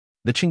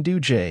The Chengdu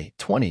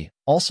J-20,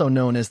 also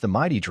known as the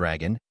Mighty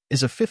Dragon,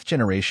 is a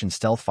fifth-generation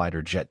stealth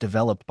fighter jet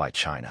developed by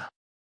China.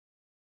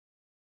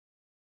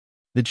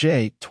 The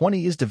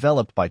J-20 is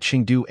developed by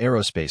Chengdu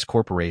Aerospace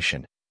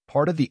Corporation,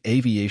 part of the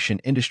Aviation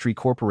Industry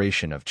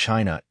Corporation of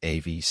China,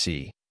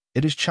 AVC.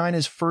 It is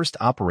China's first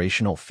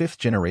operational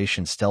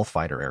fifth-generation stealth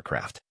fighter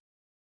aircraft.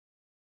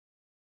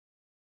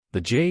 The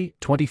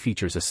J-20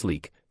 features a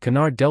sleek,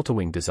 canard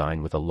delta-wing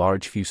design with a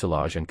large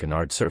fuselage and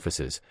canard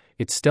surfaces.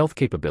 Its stealth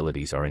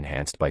capabilities are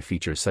enhanced by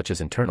features such as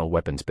internal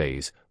weapons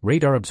bays,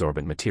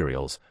 radar-absorbent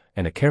materials,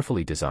 and a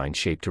carefully designed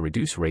shape to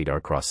reduce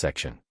radar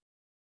cross-section.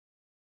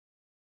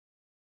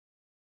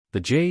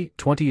 The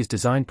J-20 is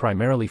designed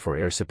primarily for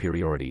air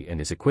superiority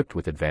and is equipped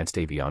with advanced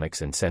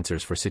avionics and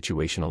sensors for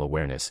situational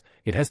awareness.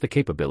 It has the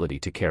capability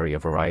to carry a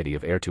variety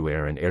of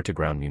air-to-air and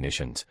air-to-ground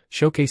munitions,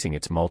 showcasing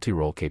its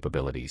multi-role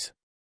capabilities.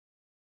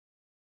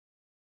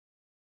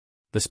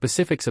 The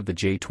specifics of the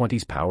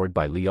J-20's powered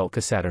by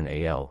Liulka Saturn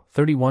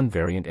AL-31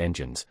 variant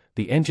engines.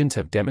 The engines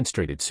have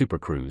demonstrated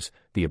supercruise,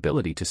 the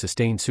ability to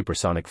sustain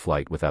supersonic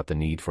flight without the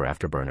need for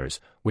afterburners,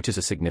 which is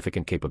a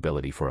significant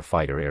capability for a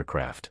fighter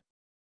aircraft.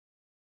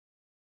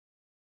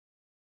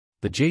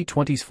 The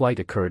J-20's flight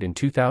occurred in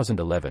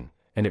 2011,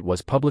 and it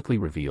was publicly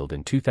revealed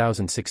in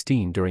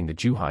 2016 during the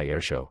Zhuhai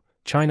Airshow.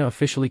 China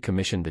officially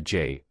commissioned the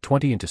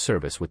J-20 into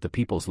service with the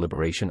People's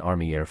Liberation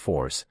Army Air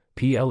Force,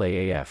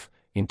 PLAAF,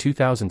 in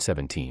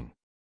 2017.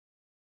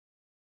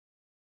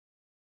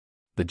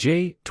 The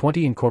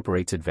J-20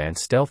 incorporates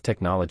advanced stealth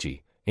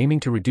technology, aiming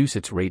to reduce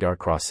its radar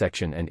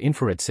cross-section and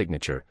infrared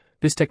signature.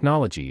 This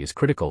technology is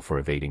critical for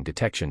evading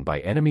detection by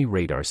enemy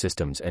radar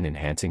systems and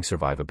enhancing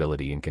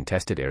survivability in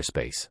contested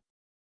airspace.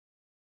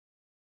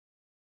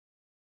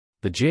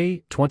 The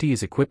J-20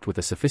 is equipped with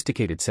a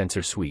sophisticated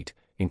sensor suite,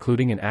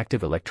 including an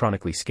active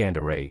electronically scanned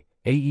array,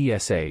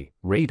 AESA,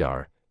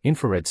 radar,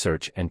 infrared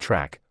search and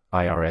track,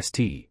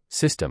 IRST,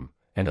 system,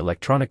 and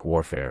electronic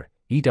warfare,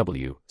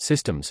 EW,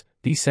 systems.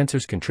 These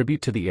sensors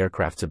contribute to the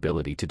aircraft's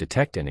ability to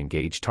detect and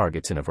engage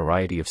targets in a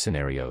variety of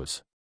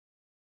scenarios.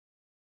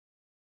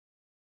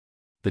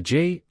 The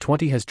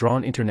J-20 has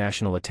drawn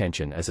international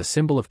attention as a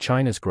symbol of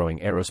China's growing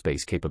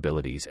aerospace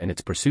capabilities and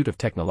its pursuit of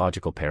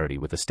technological parity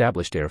with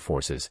established air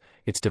forces.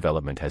 Its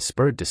development has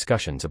spurred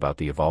discussions about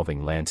the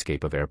evolving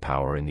landscape of air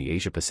power in the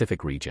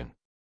Asia-Pacific region.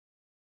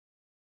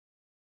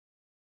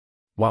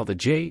 While the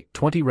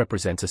J-20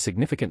 represents a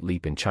significant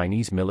leap in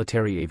Chinese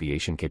military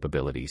aviation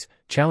capabilities,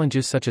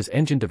 challenges such as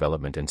engine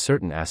development and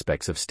certain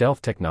aspects of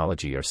stealth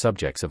technology are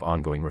subjects of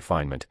ongoing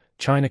refinement.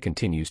 China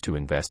continues to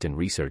invest in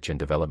research and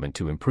development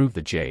to improve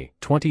the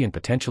J-20 and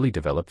potentially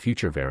develop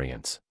future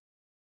variants.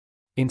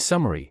 In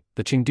summary,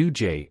 the Chengdu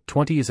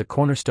J-20 is a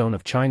cornerstone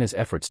of China's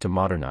efforts to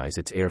modernize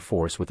its air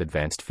force with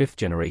advanced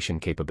fifth-generation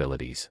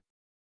capabilities.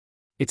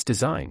 Its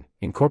design,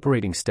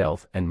 incorporating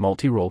stealth and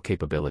multi-role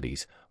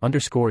capabilities,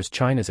 underscores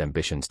China's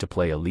ambitions to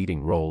play a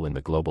leading role in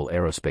the global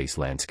aerospace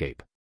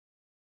landscape.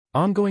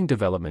 Ongoing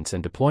developments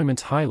and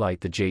deployments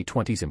highlight the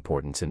J-20's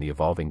importance in the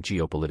evolving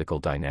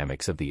geopolitical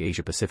dynamics of the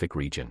Asia-Pacific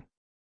region.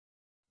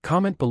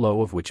 Comment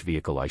below of which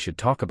vehicle I should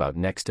talk about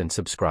next and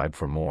subscribe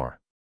for more.